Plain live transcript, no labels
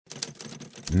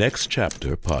Next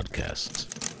Chapter Podcasts.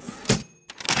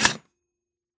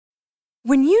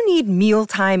 When you need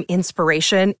mealtime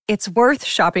inspiration, it's worth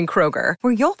shopping Kroger,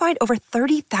 where you'll find over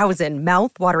 30,000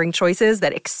 mouth-watering choices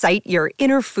that excite your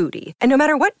inner foodie. And no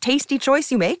matter what tasty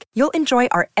choice you make, you'll enjoy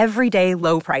our everyday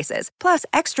low prices, plus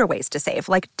extra ways to save,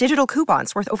 like digital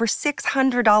coupons worth over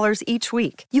 $600 each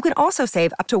week. You can also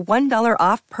save up to $1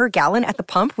 off per gallon at the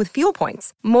pump with fuel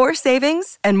points. More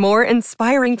savings and more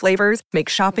inspiring flavors make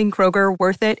shopping Kroger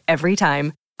worth it every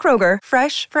time. Kroger,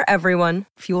 fresh for everyone.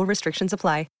 Fuel restrictions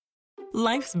apply.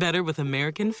 Life's better with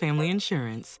American Family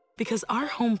Insurance because our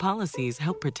home policies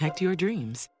help protect your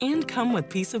dreams and come with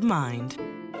peace of mind.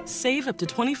 Save up to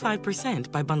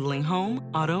 25% by bundling home,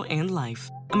 auto, and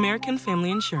life. American Family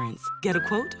Insurance. Get a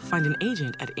quote, find an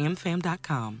agent at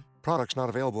amfam.com. Products not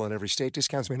available in every state.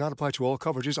 Discounts may not apply to all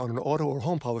coverages on an auto or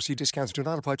home policy. Discounts do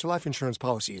not apply to life insurance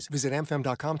policies. Visit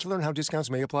amfam.com to learn how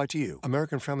discounts may apply to you.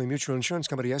 American Family Mutual Insurance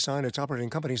Company, SI, and its operating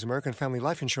companies, American Family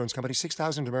Life Insurance Company,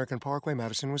 6000 American Parkway,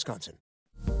 Madison, Wisconsin.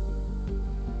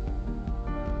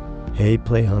 Hey,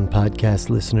 Play On Podcast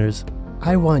listeners.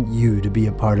 I want you to be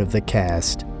a part of the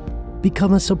cast.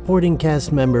 Become a supporting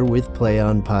cast member with Play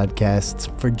On Podcasts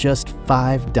for just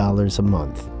 $5 a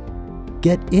month.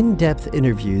 Get in-depth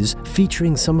interviews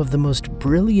featuring some of the most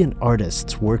brilliant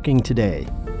artists working today.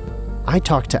 I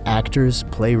talk to actors,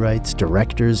 playwrights,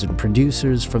 directors, and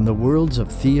producers from the worlds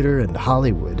of theater and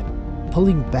Hollywood,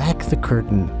 pulling back the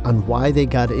curtain on why they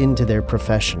got into their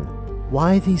profession,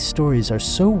 why these stories are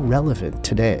so relevant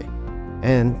today,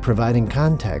 and providing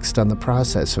context on the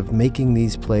process of making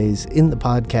these plays in the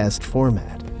podcast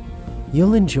format.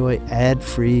 You'll enjoy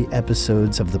ad-free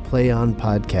episodes of the Play On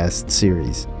Podcast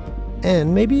series,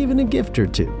 and maybe even a gift or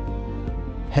two.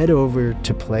 Head over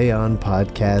to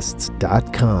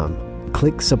playonpodcasts.com,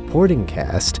 click Supporting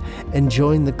Cast, and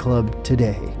join the club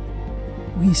today.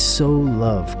 We so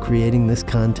love creating this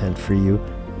content for you,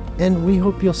 and we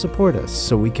hope you'll support us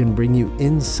so we can bring you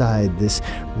inside this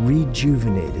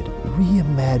rejuvenated,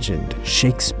 reimagined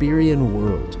Shakespearean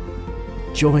world.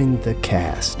 Join the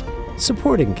cast.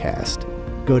 Supporting Cast.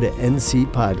 Go to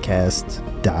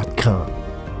ncpodcasts.com.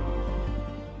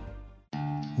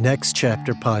 Next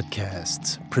Chapter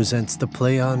Podcasts presents the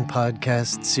Play On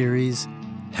Podcast series,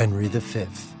 Henry V.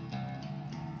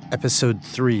 Episode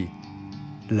 3,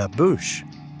 La Bouche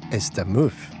est de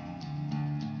Mouf.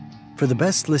 For the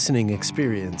best listening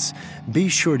experience, be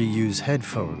sure to use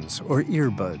headphones or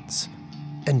earbuds.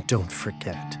 And don't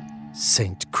forget,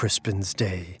 St. Crispin's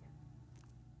Day.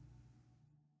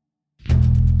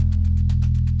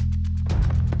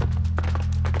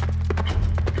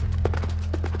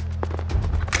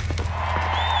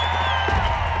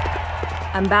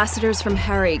 Ambassadors from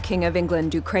Harry, King of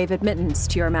England, do crave admittance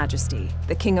to your majesty,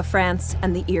 the King of France,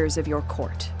 and the ears of your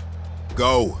court.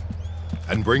 Go,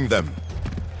 and bring them.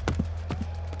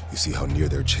 You see how near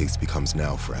their chase becomes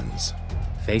now, friends.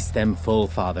 Face them full,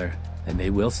 father, and they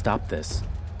will stop this.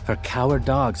 For coward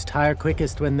dogs tire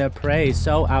quickest when their prey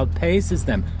so outpaces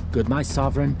them. Good my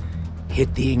sovereign,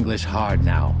 hit the English hard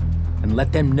now, and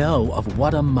let them know of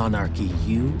what a monarchy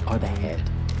you are the head.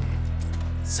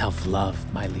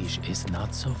 Self-love, my liege, is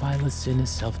not so vile a sin as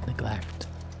self-neglect.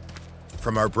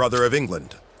 From our brother of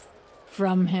England.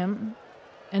 From him,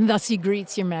 and thus he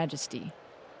greets your majesty.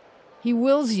 He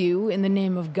wills you, in the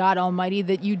name of God Almighty,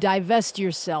 that you divest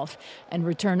yourself and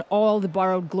return all the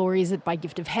borrowed glories that by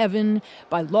gift of heaven,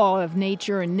 by law of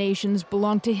nature and nations,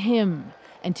 belong to him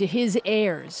and to his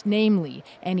heirs, namely,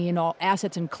 any and all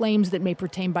assets and claims that may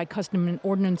pertain by custom and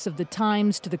ordinance of the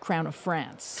times to the crown of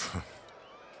France.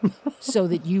 So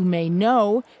that you may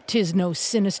know 'tis no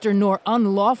sinister nor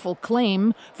unlawful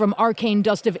claim from arcane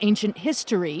dust of ancient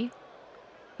history.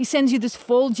 He sends you this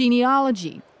full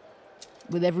genealogy,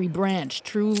 with every branch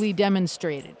truly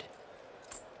demonstrated.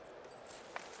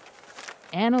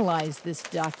 Analyze this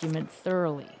document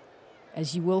thoroughly,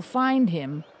 as you will find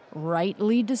him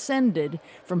rightly descended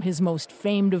from his most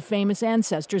famed of famous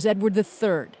ancestors, Edward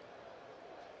III.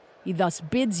 He thus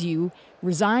bids you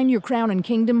resign your crown and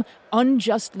kingdom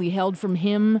unjustly held from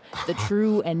him, the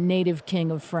true and native king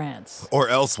of France. Or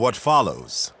else what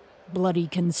follows? Bloody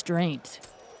constraint.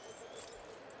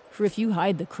 For if you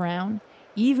hide the crown,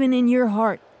 even in your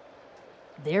heart,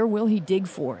 there will he dig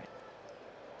for it.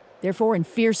 Therefore in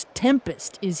fierce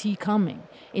tempest is he coming,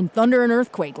 in thunder and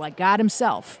earthquake like God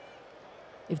himself.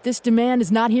 If this demand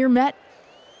is not here met,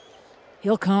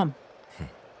 he'll come.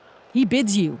 He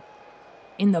bids you,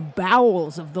 in the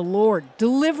bowels of the Lord,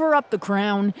 deliver up the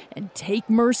crown and take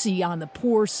mercy on the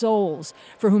poor souls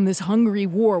for whom this hungry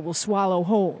war will swallow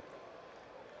whole.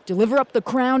 Deliver up the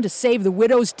crown to save the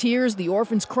widow's tears, the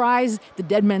orphan's cries, the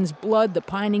dead men's blood, the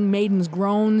pining maiden's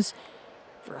groans,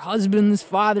 for husbands,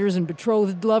 fathers, and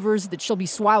betrothed lovers that shall be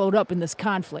swallowed up in this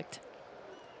conflict.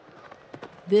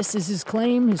 This is his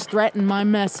claim, his threat, and my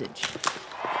message.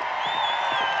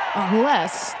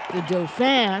 Unless the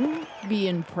Dauphin be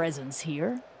in presence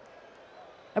here,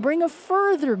 I bring a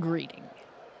further greeting,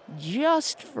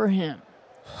 just for him.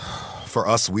 For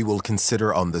us, we will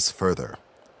consider on this further.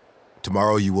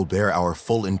 Tomorrow you will bear our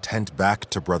full intent back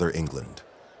to Brother England.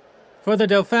 For the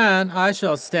Dauphin, I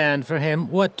shall stand for him.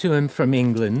 What to him from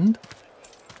England?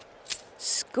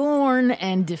 Scorn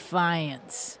and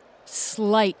defiance,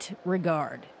 slight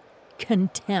regard,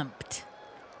 contempt,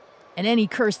 and any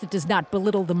curse that does not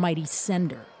belittle the mighty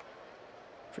sender,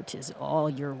 for 'tis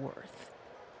all you're worth.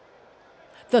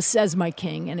 Thus says my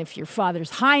king, and if your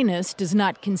father's highness does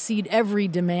not concede every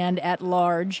demand at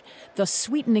large, thus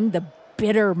sweetening the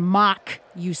bitter mock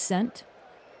you sent,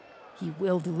 he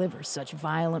will deliver such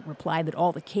violent reply that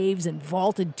all the caves and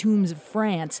vaulted tombs of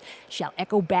France shall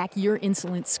echo back your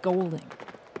insolent scolding,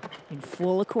 in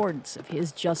full accordance of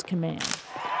his just command.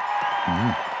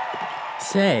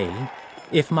 Say,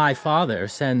 if my father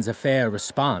sends a fair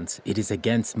response, it is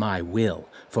against my will,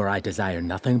 for I desire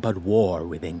nothing but war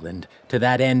with England. To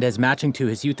that end, as matching to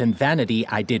his youth and vanity,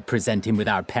 I did present him with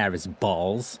our Paris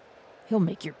balls. He'll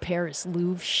make your Paris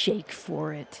Louvre shake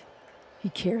for it. He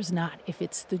cares not if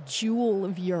it's the jewel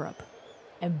of Europe.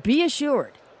 And be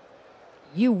assured,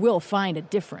 you will find a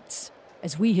difference,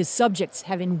 as we his subjects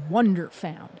have in wonder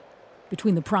found,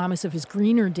 between the promise of his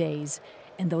greener days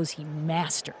and those he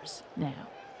masters now.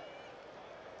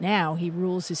 Now he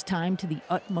rules his time to the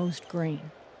utmost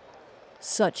grain.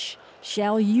 Such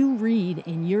shall you read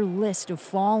in your list of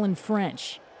fallen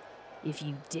French, if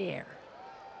you dare.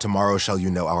 Tomorrow shall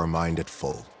you know our mind at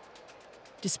full.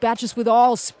 Dispatch us with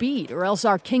all speed, or else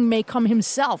our king may come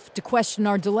himself to question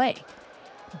our delay.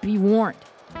 Be warned.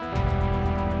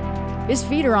 His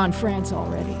feet are on France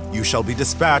already. You shall be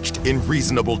dispatched in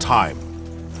reasonable time.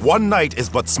 One night is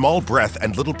but small breath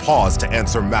and little pause to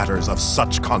answer matters of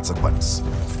such consequence.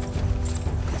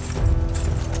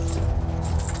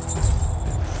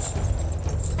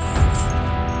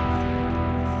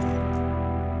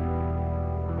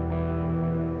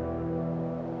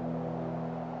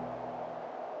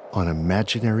 On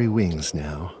imaginary wings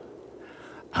now,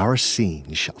 our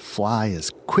scene shall fly as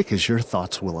quick as your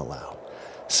thoughts will allow.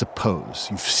 Suppose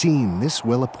you've seen this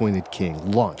well-appointed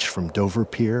king launch from Dover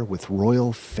Pier with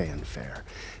royal fanfare,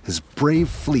 his brave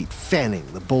fleet fanning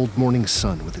the bold morning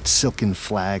sun with its silken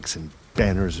flags and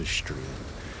banners astream.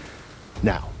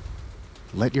 Now,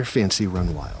 let your fancy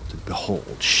run wild and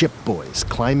behold ship boys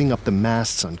climbing up the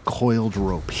masts on coiled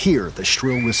rope. Hear the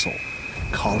shrill whistle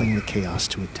calling the chaos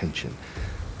to attention.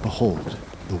 Behold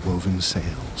the woven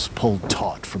sails pulled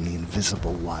taut from the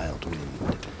invisible wild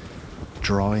wind,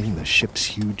 drawing the ship's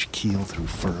huge keel through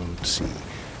furrowed sea,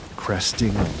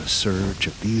 cresting on the surge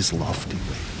of these lofty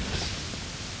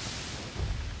waves.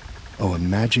 Oh,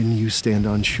 imagine you stand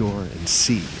on shore and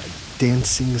see a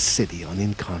dancing city on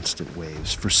inconstant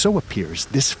waves, for so appears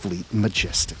this fleet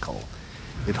majestical.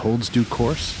 It holds due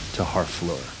course to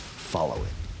Harfleur. Follow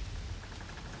it.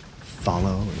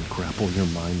 Follow and grapple your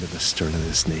mind to the stern of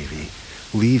this navy.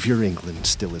 Leave your England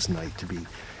still as night to be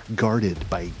guarded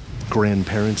by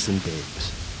grandparents and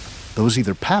babes. Those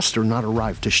either passed or not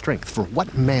arrived to strength, for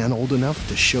what man old enough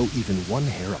to show even one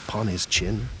hair upon his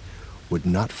chin would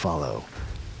not follow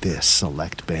this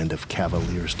select band of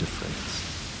cavaliers de France?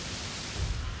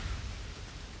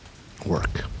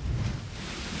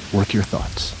 Work your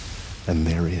thoughts, and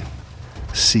therein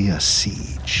see a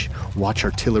siege. Watch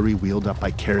artillery wheeled up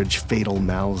by carriage, fatal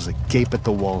mouths agape at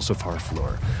the walls of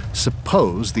Harfleur.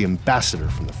 Suppose the ambassador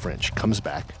from the French comes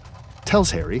back,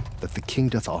 tells Harry that the king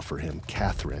doth offer him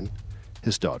Catherine,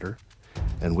 his daughter,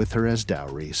 and with her as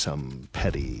dowry some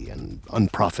petty and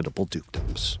unprofitable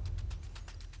dukedoms.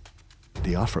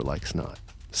 The offer likes not,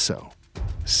 so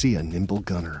see a nimble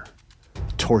gunner,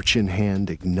 torch in hand,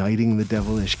 igniting the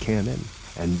devilish cannon,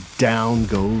 and down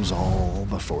goes all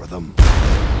before them.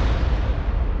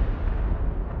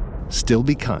 Still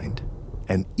be kind,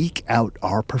 and eke out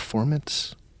our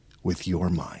performance with your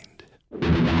mind. Once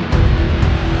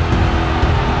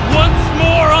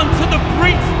more unto the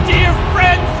breach, dear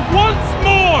friends, once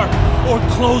more! Or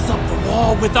close up the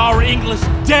wall with our English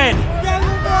dead.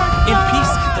 In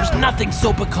peace, there's nothing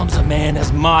so becomes a man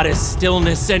as modest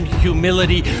stillness and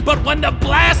humility. But when the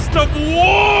blast of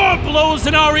war blows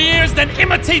in our ears, then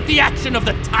imitate the action of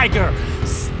the tiger.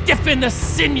 Stiffen the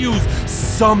sinews,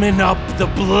 summon up the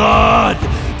blood.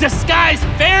 Disguise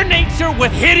fair nature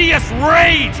with hideous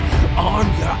rage. arm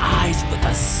your eyes with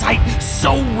a sight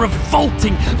so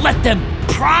revolting. Let them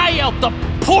pry out the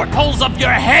portholes of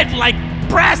your head like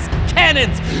brass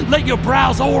cannons. Let your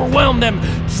brows overwhelm them,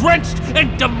 drenched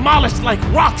and demolished like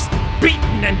rocks,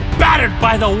 beaten and battered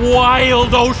by the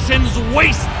wild ocean's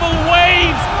wasteful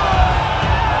waves.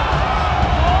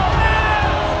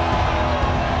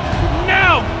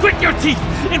 Now, grit your teeth,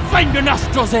 inflame your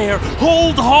nostrils air,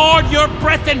 hold hard your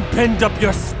breath and bend up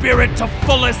your spirit to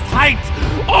fullest height.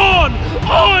 On,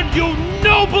 you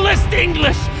noblest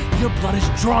English! Your blood is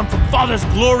drawn from fathers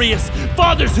glorious,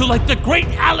 fathers who, like the great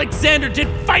Alexander, did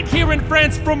fight here in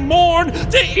France from morn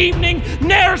to evening,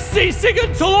 ne'er ceasing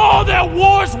until all their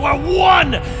wars were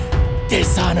won.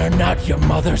 Dishonor not your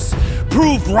mothers.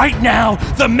 Prove right now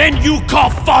the men you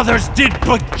call fathers did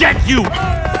beget you.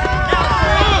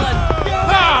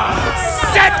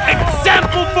 Set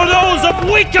example for those of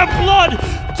weaker blood.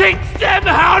 Teach them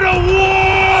how to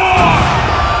war.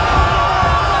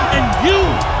 And you,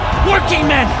 working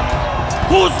men,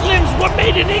 whose limbs were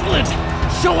made in England,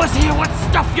 show us here what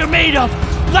stuff you're made of.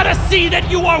 Let us see that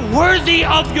you are worthy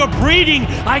of your breeding.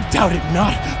 I doubt it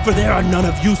not, for there are none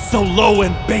of you so low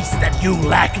and base that you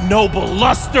lack noble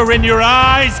luster in your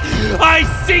eyes. I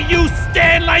see you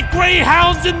stand like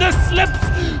greyhounds in the slips,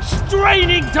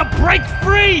 straining to break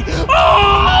free.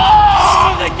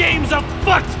 Oh, the game's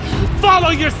afoot.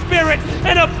 Follow your spirit,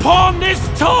 and upon this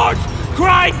torch,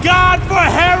 cry God for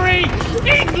Harry,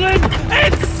 England,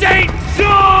 and St.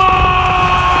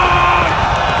 John!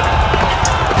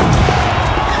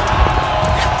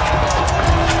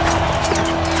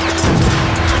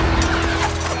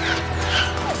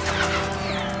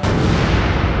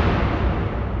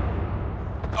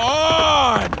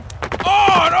 On!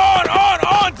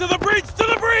 To the breach! To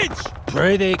the breach!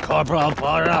 Prithee, Corporal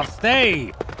Bardolph,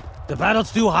 stay! The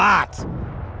battle's too hot.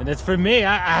 And as for me,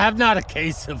 I have not a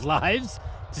case of lives.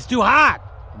 It's too hot.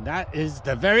 And that is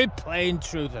the very plain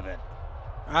truth of it.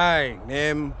 Aye,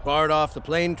 Nim, Bardolph, the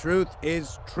plain truth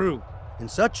is true.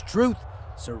 And such truth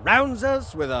surrounds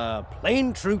us with a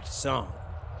plain truth song.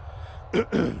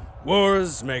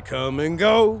 Wars may come and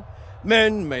go,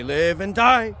 men may live and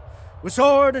die, with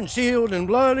sword and shield and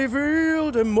bloody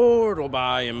field, immortal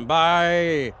by and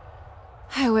by.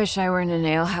 I wish I were in an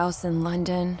alehouse in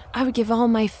London. I would give all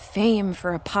my fame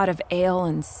for a pot of ale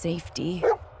and safety.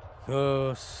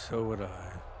 Oh, so would I.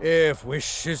 If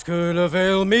wishes could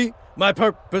avail me, my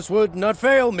purpose would not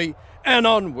fail me, and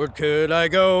onward could I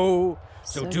go.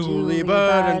 So duly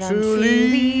but and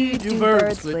truly do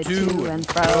birds flit to and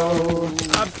fro.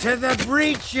 Up to the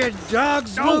breach, you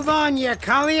dogs! Move on, you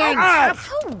cullions!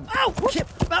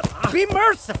 Be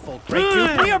merciful, Great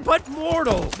Duke. We are but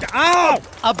mortals. Ow!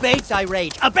 Abate thy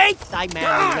rage. Abate thy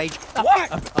manly rage.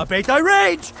 What? Abate thy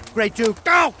rage, Great Duke.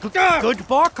 Good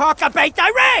Barcock, abate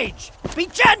thy rage. Be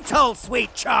gentle,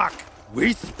 sweet Chuck.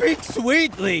 We speak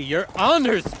sweetly. Your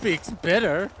honor speaks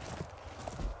bitter.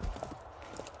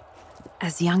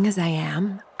 As young as I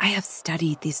am, I have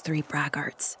studied these three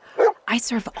braggarts. I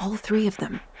serve all three of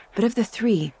them, but of the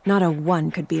three, not a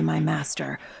one could be my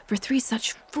master, for three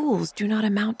such fools do not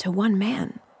amount to one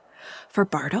man. For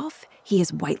Bardolph, he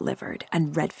is white-livered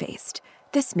and red-faced.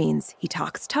 This means he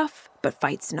talks tough, but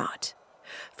fights not.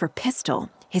 For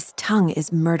Pistol, his tongue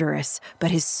is murderous,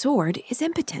 but his sword is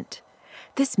impotent.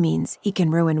 This means he can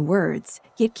ruin words,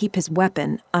 yet keep his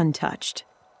weapon untouched.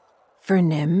 For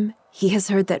Nim, he has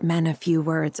heard that men of few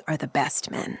words are the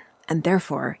best men, and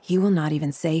therefore he will not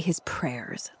even say his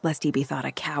prayers, lest he be thought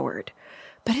a coward.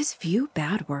 But his few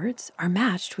bad words are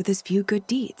matched with his few good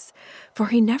deeds, for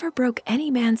he never broke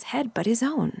any man's head but his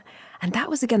own, and that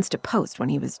was against a post when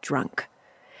he was drunk.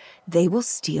 They will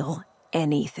steal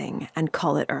anything and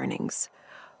call it earnings.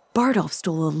 Bardolph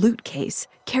stole a loot case,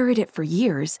 carried it for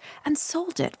years, and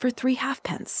sold it for 3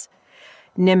 halfpence.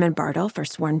 Nim and Bardolph are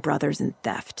sworn brothers in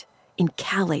theft. In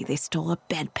Calais, they stole a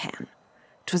bedpan.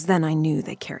 'Twas then I knew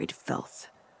they carried filth.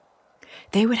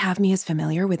 They would have me as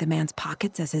familiar with a man's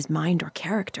pockets as his mind or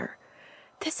character.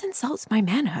 This insults my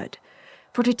manhood,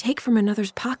 for to take from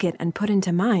another's pocket and put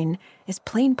into mine is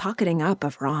plain pocketing up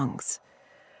of wrongs.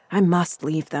 I must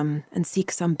leave them and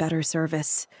seek some better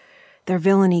service. Their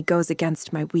villainy goes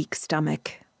against my weak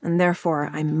stomach, and therefore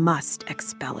I must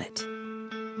expel it.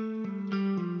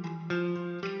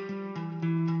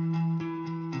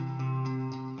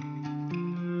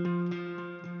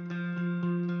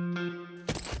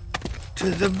 To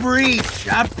the breach!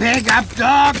 Up, pig! Up,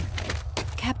 dog!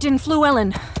 Captain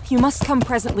Fluellen, you must come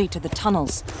presently to the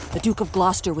tunnels. The Duke of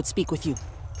Gloucester would speak with you.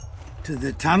 To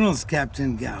the tunnels,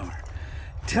 Captain Gower.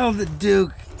 Tell the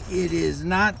Duke It is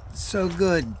not so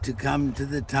good to come to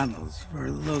the tunnels, for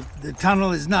look, the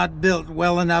tunnel is not built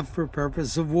well enough for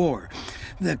purpose of war.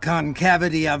 The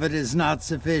concavity of it is not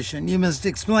sufficient. You must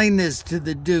explain this to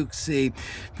the Duke, see,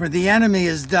 for the enemy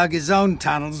has dug his own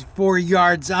tunnels 4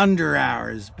 yards under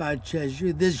ours. By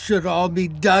Cheshire, this should all be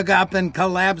dug up and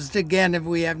collapsed again if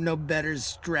we have no better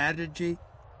strategy.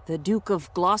 The Duke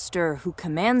of Gloucester, who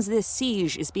commands this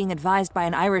siege, is being advised by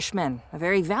an Irishman, a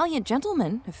very valiant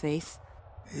gentleman, i' faith.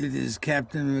 It is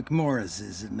Captain McMorris,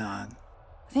 is it not?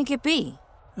 I think it be.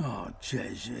 Oh,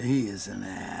 Cheshire, he is an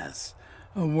ass.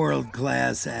 A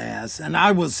world-class ass, and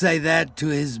I will say that to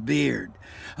his beard.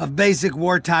 Of basic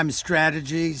wartime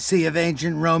strategy, see of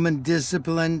ancient Roman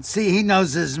discipline, see he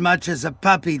knows as much as a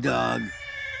puppy dog.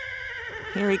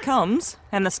 Here he comes,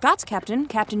 and the Scots captain,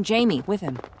 Captain Jamie, with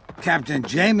him. Captain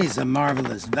Jamie's a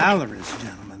marvelous, valorous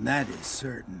gentleman, that is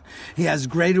certain. He has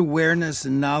great awareness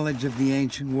and knowledge of the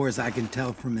ancient wars, I can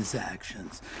tell from his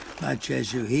actions. By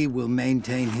Cheshire, he will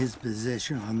maintain his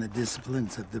position on the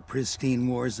disciplines of the pristine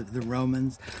wars of the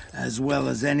Romans, as well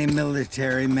as any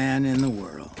military man in the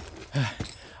world.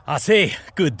 I say,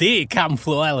 good day, Captain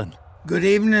Llewellyn. Good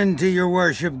evening to your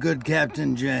worship, good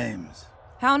Captain James.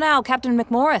 How now, Captain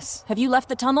McMorris? Have you left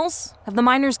the tunnels? Have the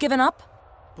miners given up?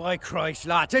 By Christ,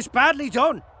 lad, 'tis badly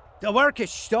done. The work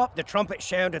is stopped, the trumpet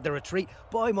sounded the retreat.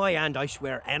 By my hand, I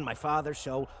swear, and my father's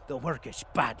soul, the work is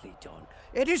badly done.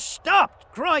 It is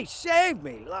stopped! Christ, save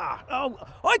me, lad. Oh,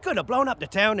 I could have blown up the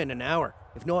town in an hour.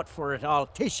 If not for it all,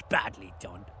 'tis badly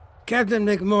done. Captain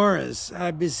McMorris,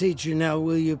 I beseech you now,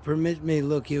 will you permit me,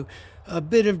 look you, a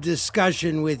bit of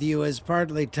discussion with you as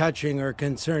partly touching or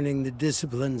concerning the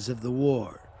disciplines of the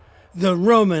war. The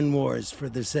Roman wars, for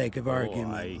the sake of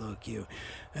argument, look you,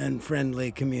 and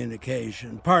friendly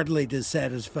communication, partly to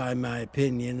satisfy my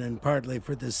opinion and partly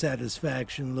for the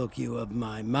satisfaction, look you, of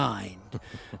my mind,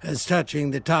 as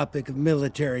touching the topic of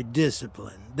military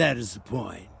discipline. That is the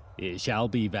point. It shall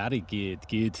be very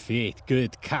good faith,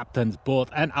 good captains both,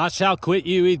 and I shall quit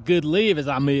you with good leave, as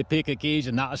I may pick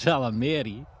occasion that I shall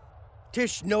marry.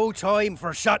 'Tis no time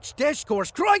for such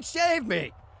discourse. Christ save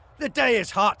me! The day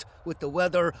is hot, with the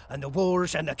weather and the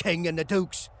wars and the king and the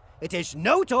dukes. It is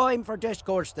no time for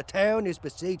discourse. The town is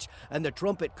besieged, and the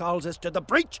trumpet calls us to the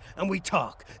breach, and we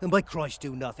talk, and by Christ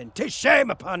do nothing. 'Tis shame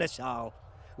upon us all.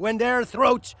 When there are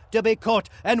throats to be cut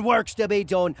and works to be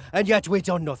done, and yet we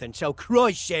done nothing, so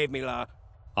Christ save me, lad.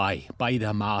 Aye, by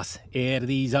the mass, ere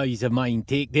these eyes of mine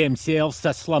take themselves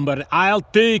to slumber, I'll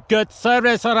do good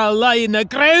service or I'll lie in the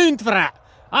ground for it.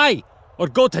 Aye, or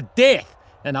go to death,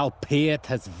 and I'll pay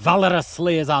it as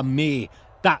valorously as I may.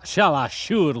 That shall I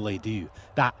surely do.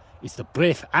 That is the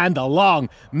brief and the long.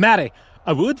 Marry,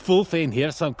 I would full fain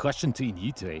hear some question between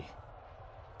you two.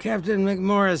 Captain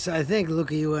McMorris, I think,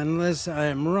 look at you, unless I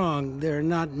am wrong, there are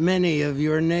not many of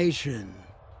your nation.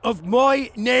 Of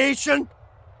my nation?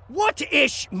 What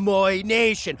is my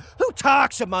nation? Who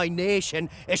talks of my nation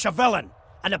is a villain,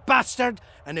 and a bastard,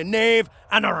 and a knave,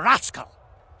 and a rascal.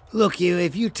 Look you,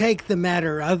 if you take the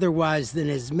matter otherwise than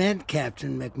is meant,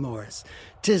 Captain McMorris,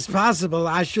 'tis possible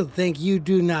I shall think you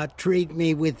do not treat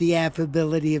me with the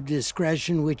affability of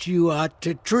discretion which you ought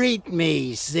to treat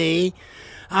me, see?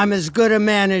 I'm as good a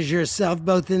man as yourself,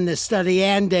 both in the study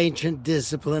and ancient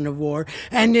discipline of war,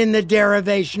 and in the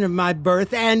derivation of my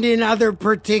birth, and in other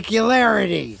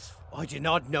particularities. I do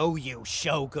not know you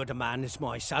so good a man as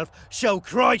myself, so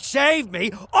Christ save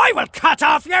me, I will cut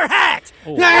off your head!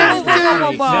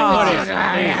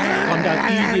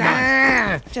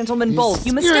 Gentlemen both,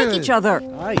 you mistake each other.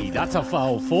 Aye, that's a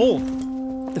foul fault.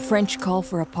 The French call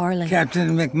for a parley.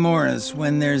 Captain McMorris,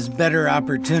 when there's better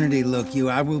opportunity, look you,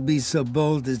 I will be so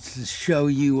bold as to show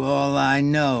you all I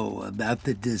know about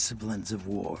the disciplines of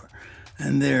war.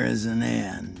 And there is an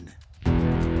end.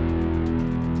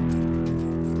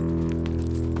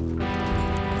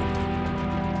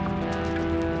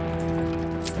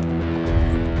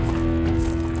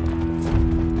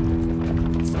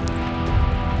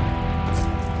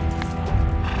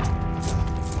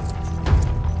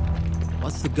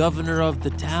 The governor of the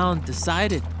town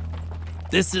decided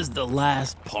this is the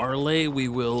last parley we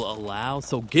will allow,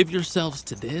 so give yourselves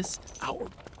to this, our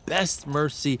best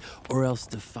mercy, or else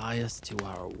defy us to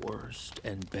our worst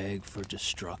and beg for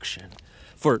destruction.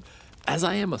 For as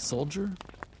I am a soldier,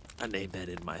 a name that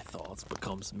in my thoughts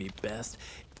becomes me best,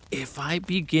 if I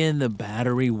begin the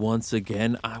battery once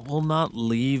again, I will not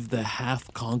leave the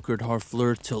half-conquered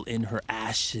Harfleur till in her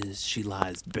ashes she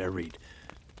lies buried.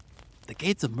 The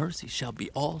gates of mercy shall be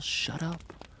all shut up,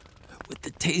 with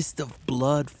the taste of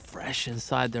blood fresh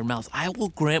inside their mouths. I will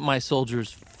grant my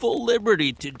soldiers full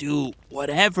liberty to do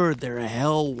whatever their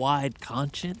hell-wide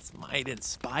conscience might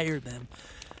inspire them.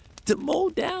 to mow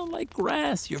down like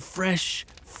grass your fresh,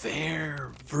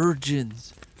 fair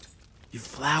virgins, your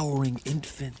flowering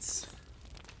infants.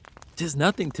 'Tis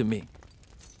nothing to me.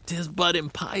 'Tis but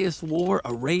impious war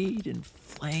arrayed in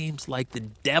flames like the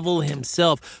devil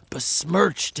himself,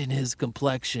 besmirched in his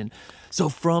complexion. So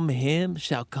from him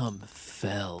shall come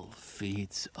fell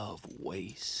feats of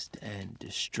waste and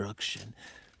destruction.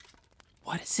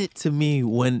 What is it to me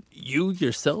when you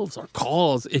yourselves are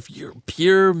cause if your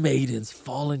pure maidens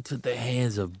fall into the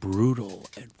hands of brutal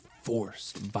and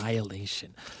forced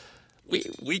violation?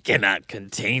 We cannot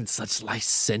contain such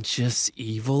licentious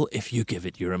evil if you give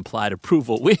it your implied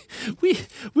approval. We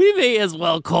may as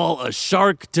well call a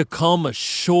shark to come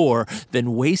ashore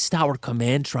than waste our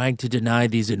command trying to deny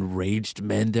these enraged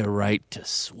men their right to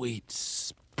sweet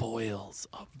spoils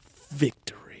of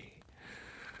victory.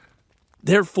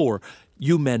 Therefore,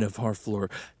 you men of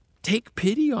Harfleur, take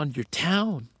pity on your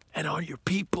town and on your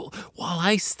people while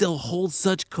I still hold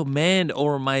such command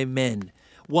over my men,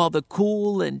 while the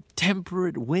cool and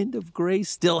temperate wind of grace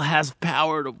still has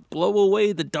power to blow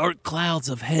away the dark clouds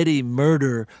of heady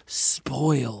murder,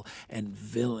 spoil, and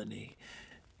villainy.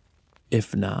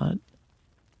 If not,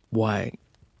 why,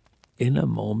 in a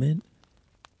moment,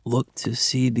 look to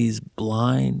see these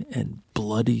blind and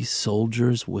bloody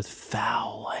soldiers with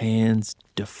foul hands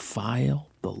defile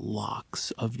the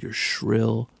locks of your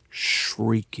shrill,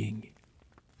 shrieking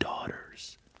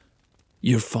daughters.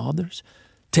 Your fathers,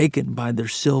 taken by their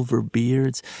silver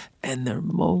beards and their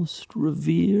most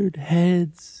revered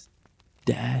heads,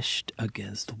 dashed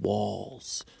against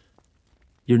walls.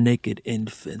 Your naked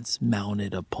infants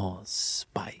mounted upon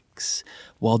spikes,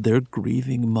 while their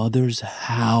grieving mothers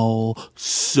howl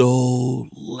so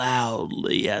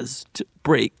loudly as to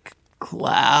break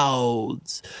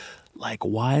clouds, like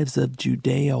wives of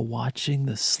Judea watching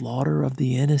the slaughter of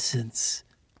the innocents.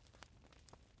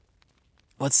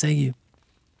 What say you?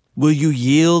 Will you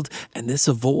yield and this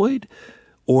avoid,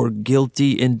 or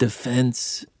guilty in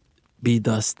defense be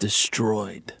thus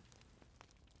destroyed?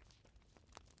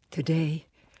 Today,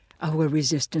 our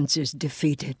resistance is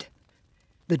defeated.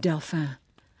 The Dauphin,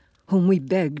 whom we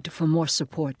begged for more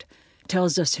support,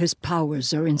 tells us his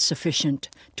powers are insufficient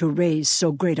to raise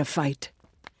so great a fight.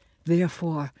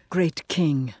 Therefore, great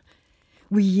King,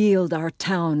 we yield our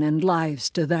town and lives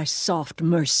to thy soft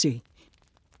mercy.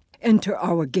 Enter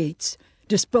our gates,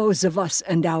 dispose of us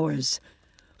and ours,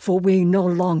 for we no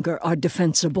longer are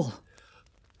defensible.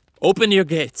 Open your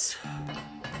gates.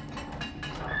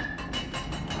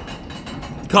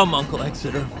 Come, Uncle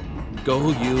Exeter. Go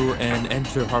you and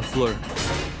enter Harfleur.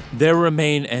 There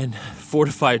remain and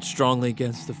fortified strongly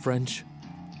against the French.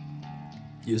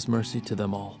 Use mercy to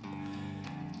them all.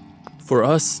 For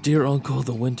us, dear uncle,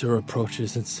 the winter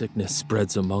approaches and sickness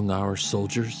spreads among our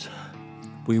soldiers.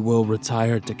 We will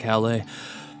retire to Calais.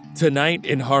 Tonight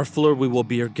in Harfleur we will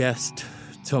be your guest.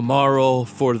 Tomorrow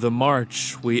for the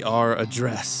march we are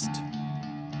addressed.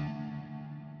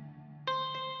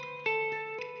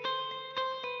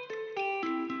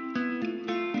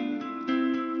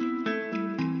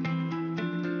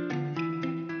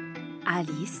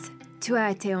 Alice, tu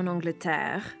as été en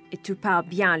Angleterre et tu parles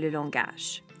bien le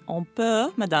langage. On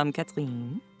peut, Madame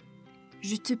Catherine.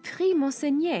 Je te prie,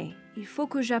 m'enseigner. Il faut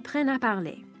que j'apprenne à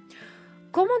parler.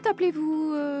 Comment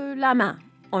appelez-vous la main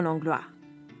en anglais?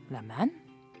 La main?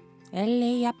 Elle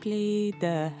est appelée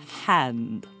the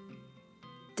hand.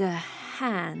 The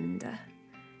hand.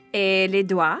 Et les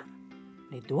doigts?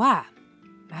 Les doigts?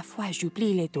 Ma foi,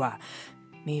 j'oublie les doigts.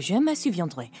 Mais je me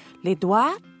souviendrai. Les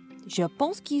doigts, je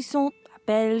pense qu'ils sont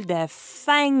appelés the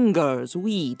fingers.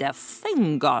 Oui, the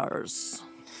fingers.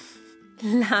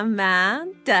 La main,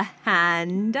 the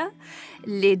hand.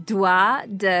 Les doigts,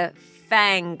 the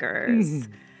fingers.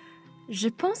 Je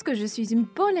pense que je suis une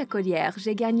bonne écolière.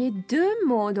 J'ai gagné 2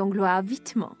 mots d'anglais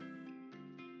vitement.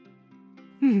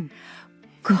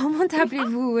 Comment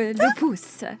appelez-vous le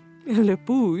pouce? Le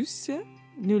pouce,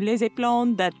 nous les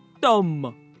appelons the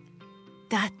thumb.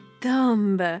 The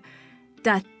thumb.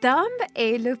 The thumb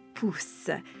et le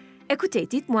pouce. Écoutez,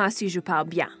 dites-moi si je parle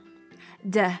bien.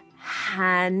 The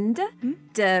hand,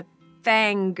 the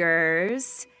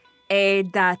fingers et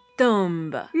the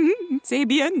thumb. C'est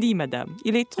bien dit, madame.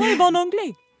 Il est très bon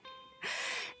anglais.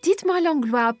 Dites-moi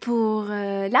l'anglais pour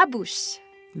la bouche.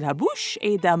 La bouche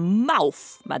est the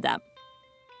mouth, madame.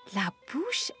 La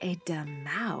bouche est the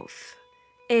mouth.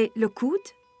 Et le coude?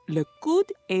 Le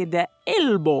coude est the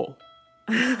elbow.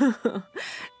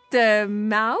 The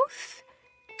mouth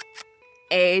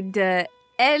et the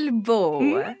elbow.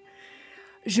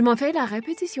 Je m'en fais la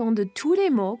répétition de tous les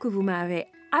mots que vous m'avez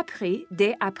appris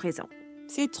dès à présent.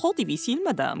 C'est trop difficile,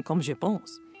 madame, comme je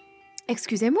pense.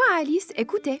 Excusez-moi, Alice,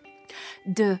 écoutez.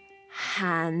 The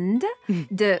hand,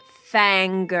 the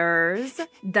fingers,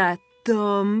 the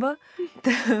thumb,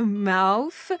 the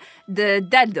mouth, the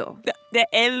dado. The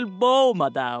elbow,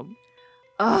 madame.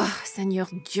 Oh, Seigneur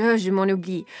Dieu, je m'en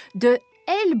oublie. The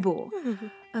elbow.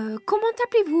 Comment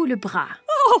appelez-vous le bras?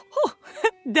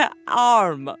 The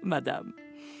arm, madame.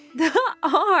 The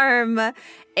arm.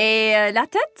 Et la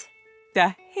tête?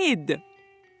 The head.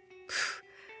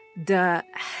 The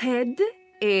head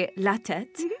et la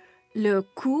tête. Le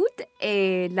coude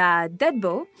et la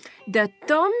elbow. The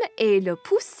thumb et le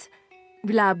pouce.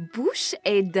 La bouche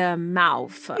et the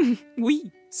mouth.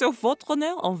 Oui, sauf votre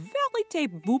honneur, en vérité,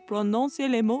 vous prononcez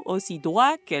les mots aussi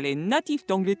droit que les natifs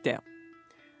d'Angleterre.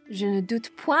 Je ne doute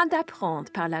point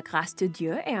d'apprendre par la grâce de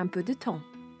Dieu et un peu de temps.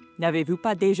 N'avez-vous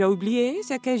pas déjà oublié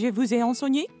ce que je vous ai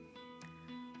enseigné?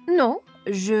 Non,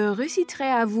 je réciterai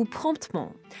à vous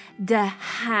promptement. The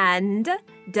hand,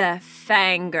 the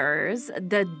fingers,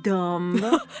 the thumb.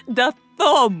 The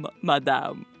thumb,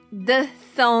 madame. The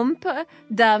thumb,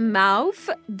 the mouth,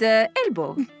 the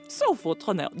elbow. Sauf votre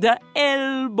honneur, the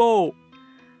elbow.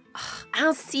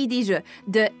 Ainsi dis-je,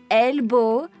 the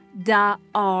elbow, the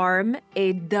arm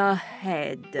et the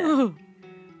head.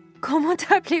 Comment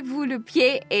appelez-vous le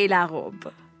pied et la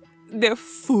robe? The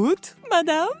foot,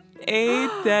 madame, et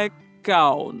the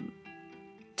gown.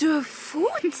 The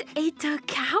foot et the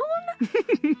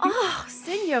gown? Oh,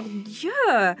 Seigneur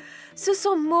Dieu! Ce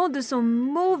sont mots de son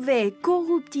mauvais,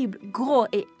 corruptible, gros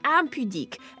et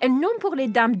impudique, et non pour les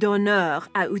dames d'honneur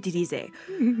à utiliser.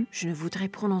 Je ne voudrais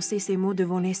prononcer ces mots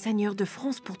devant les seigneurs de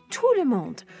France pour tout le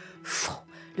monde.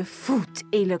 Le foot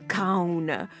et le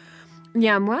gown.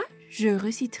 Néanmoins, je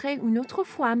réciterai une autre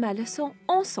fois ma leçon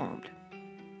ensemble.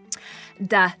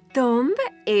 The thumb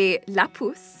et la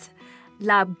pouce,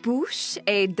 la bouche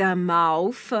et the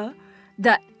mouth,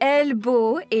 the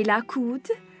elbow et la coude,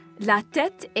 la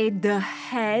tête et the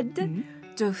head,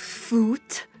 the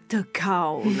foot, the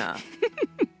gown.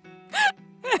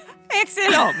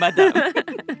 Excellent, madame.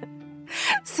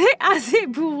 C'est assez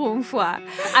pour une fois.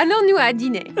 Allons-nous à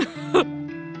dîner.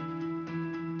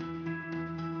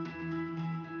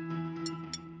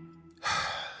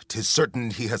 'Tis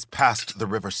certain he has passed the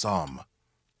river Somme.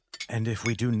 And if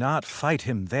we do not fight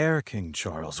him there, King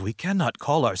Charles, we cannot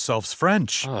call ourselves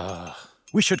French.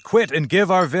 We should quit and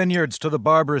give our vineyards to the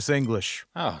barbarous English.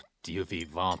 Oh, Dieu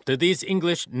vivant. Do these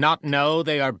English not know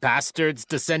they are bastards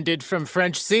descended from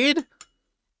French seed?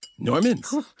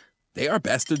 Normans. They are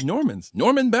bastard Normans.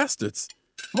 Norman bastards.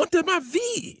 What de ma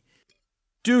vie?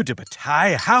 Du de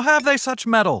bataille, how have they such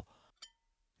mettle?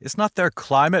 Is not their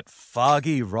climate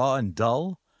foggy, raw, and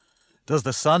dull? Does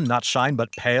the sun not shine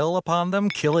but pale upon them,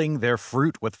 killing their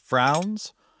fruit with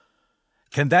frowns?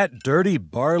 Can that dirty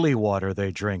barley water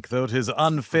they drink, though 'tis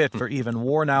unfit for even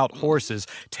worn-out horses,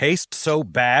 taste so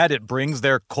bad it brings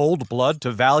their cold blood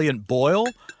to valiant boil?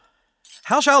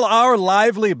 How shall our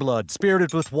lively blood,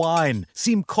 spirited with wine,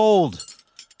 seem cold?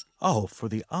 Oh, for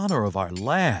the honor of our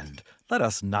land, let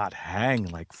us not hang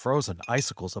like frozen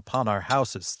icicles upon our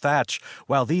houses' thatch,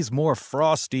 while these more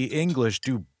frosty English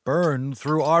do burn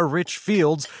through our rich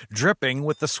fields, dripping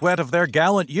with the sweat of their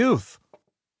gallant youth.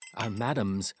 Our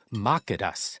madams mock at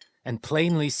us and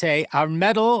plainly say our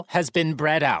metal has been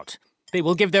bred out. They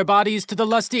will give their bodies to the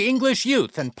lusty English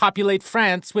youth and populate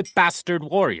France with bastard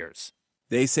warriors.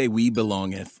 They say we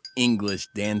belongeth English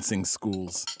dancing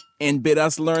schools and bid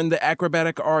us learn the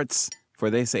acrobatic arts, for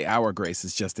they say our grace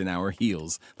is just in our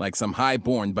heels, like some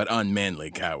high-born but unmanly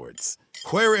cowards.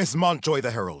 Where is Montjoy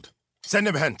the Herald? Send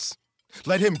him hence.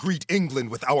 Let him greet England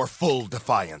with our full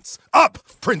defiance. Up,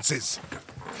 princes!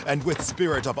 And with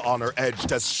spirit of honor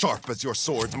edged as sharp as your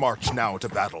swords march now to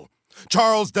battle.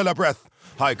 Charles de la Breth,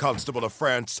 High Constable of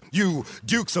France, you,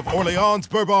 Dukes of Orleans,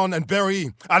 Bourbon, and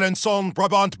Berry, Alençon,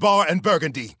 Brabant, Bar, and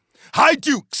Burgundy. High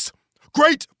Dukes,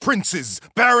 great princes,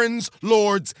 barons,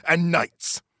 lords, and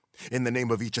knights. In the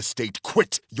name of each estate,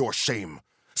 quit your shame.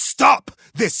 Stop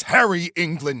this harry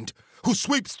England, who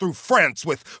sweeps through France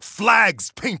with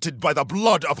flags painted by the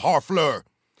blood of Harfleur.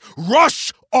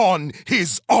 Rush on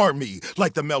his army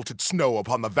like the melted snow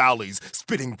upon the valleys,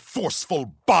 spitting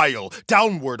forceful bile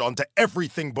downward onto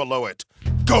everything below it.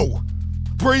 Go!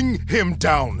 Bring him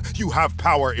down. You have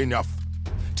power enough.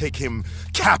 Take him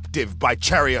captive by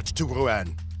chariot to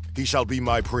Rouen. He shall be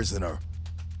my prisoner.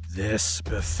 This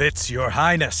befits your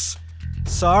highness.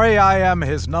 Sorry I am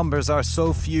his numbers are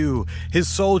so few, his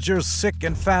soldiers sick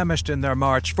and famished in their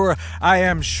march, for I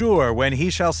am sure when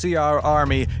he shall see our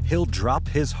army, he'll drop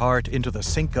his heart into the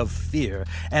sink of fear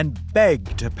and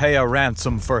beg to pay a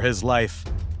ransom for his life.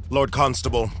 Lord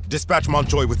Constable, dispatch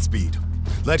Montjoy with speed.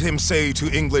 Let him say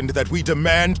to England that we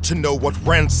demand to know what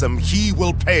ransom he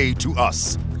will pay to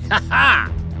us. Ha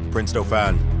ha! Prince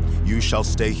Dauphin, you shall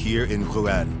stay here in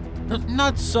Rouen.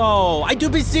 Not so. I do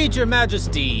beseech your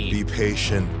majesty. Be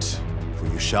patient, for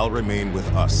you shall remain with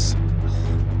us.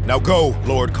 Now go,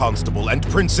 Lord Constable, and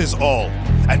princes all,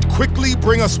 and quickly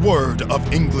bring us word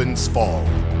of England's fall.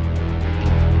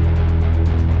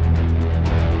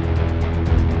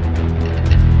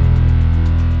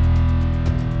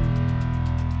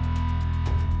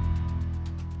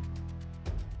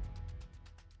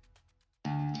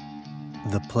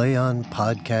 The Play On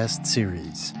podcast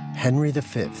series, Henry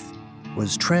V,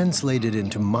 was translated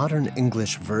into modern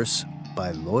English verse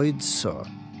by Lloyd Saw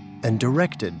and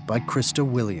directed by Krista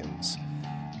Williams.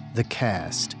 The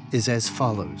cast is as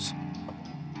follows: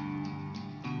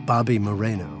 Bobby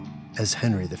Moreno as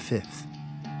Henry V,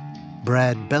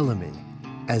 Brad Bellamy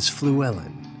as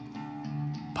Fluellen,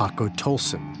 Paco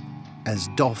Tolson as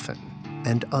Dolphin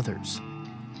and others,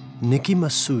 Nikki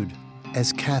Massoud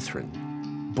as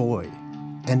Catherine, Boy,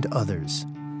 and others,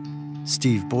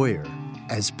 Steve Boyer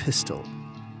as Pistol,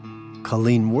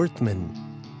 Colleen Worthman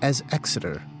as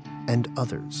Exeter and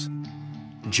others,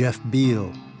 Jeff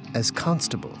Beal as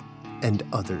Constable and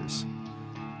others,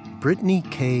 Brittany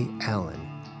K. Allen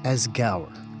as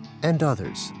Gower and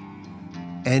others,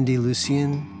 Andy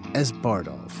Lucien as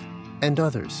Bardolph and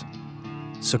others,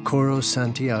 Socorro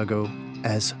Santiago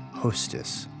as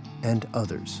Hostess and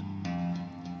others,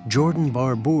 Jordan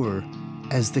Barbour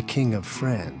as the King of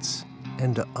France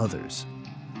and others,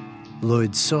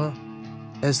 Lloyd Saw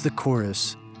as the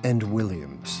Chorus and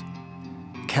Williams.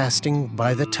 Casting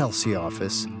by the Telsey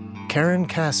office, Karen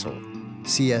Castle,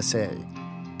 CSA,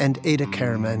 and Ada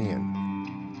Karamanian.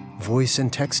 Voice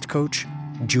and text coach,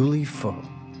 Julie Faux.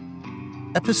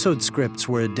 Episode scripts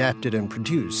were adapted and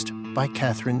produced by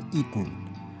Catherine Eaton.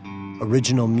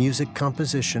 Original music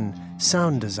composition,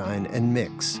 sound design, and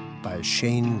mix by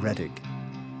Shane Reddig.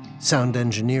 Sound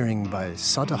engineering by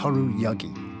Sadaharu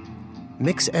Yagi.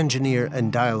 Mix engineer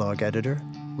and dialogue editor,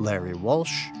 Larry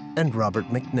Walsh and Robert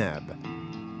McNabb.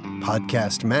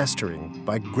 Podcast mastering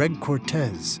by Greg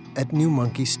Cortez at New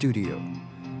Monkey Studio.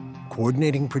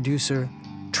 Coordinating producer,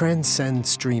 Transcend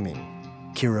Streaming,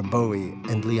 Kira Bowie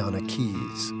and Liana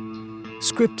Keys.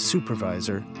 Script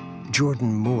supervisor,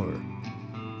 Jordan Moore.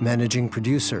 Managing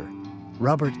producer,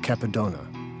 Robert Capadona.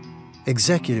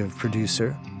 Executive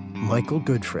producer, Michael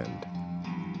Goodfriend.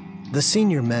 The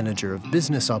Senior Manager of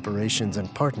Business Operations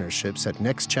and Partnerships at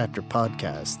Next Chapter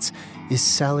Podcasts is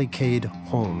Sally Cade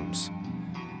Holmes.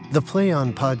 The Play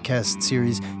On podcast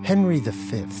series, Henry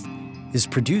V, is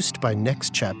produced by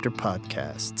Next Chapter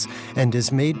Podcasts and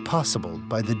is made possible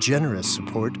by the generous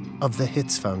support of the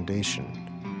Hits Foundation.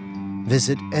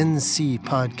 Visit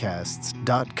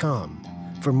ncpodcasts.com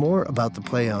for more about the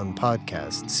Play On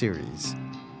podcast series.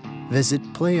 Visit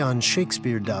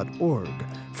playonshakespeare.org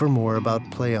for more about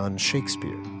Play On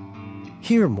Shakespeare.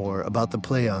 Hear more about the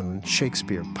Play On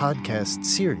Shakespeare podcast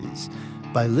series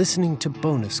by listening to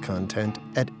bonus content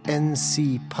at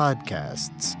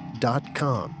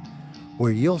ncpodcasts.com,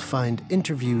 where you'll find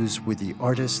interviews with the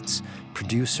artists,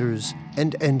 producers,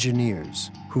 and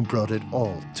engineers who brought it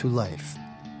all to life.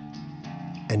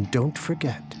 And don't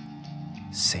forget,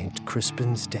 St.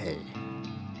 Crispin's Day.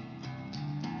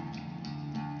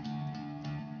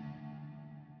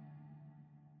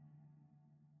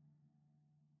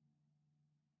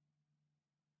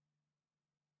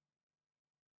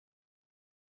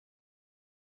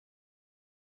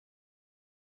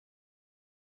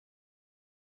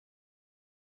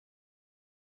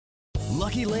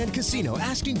 Lucky Land Casino,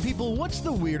 asking people, what's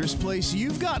the weirdest place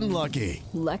you've gotten lucky?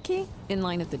 Lucky? In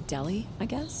line at the deli, I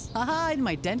guess? Aha, in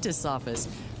my dentist's office.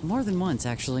 More than once,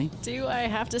 actually. Do I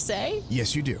have to say?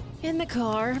 Yes, you do. In the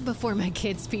car before my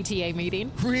kids' PTA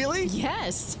meeting. Really?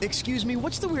 Yes. Excuse me,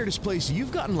 what's the weirdest place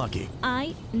you've gotten lucky?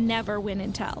 I never win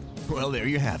and tell. Well, there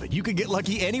you have it. You can get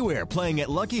lucky anywhere, playing at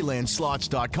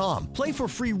LuckyLandSlots.com. Play for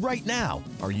free right now.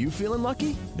 Are you feeling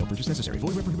lucky? No purchase necessary.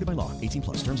 Void where prohibited by law. 18+.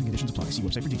 Terms and conditions apply. See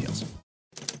website for details.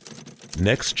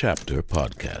 Next Chapter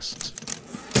Podcasts.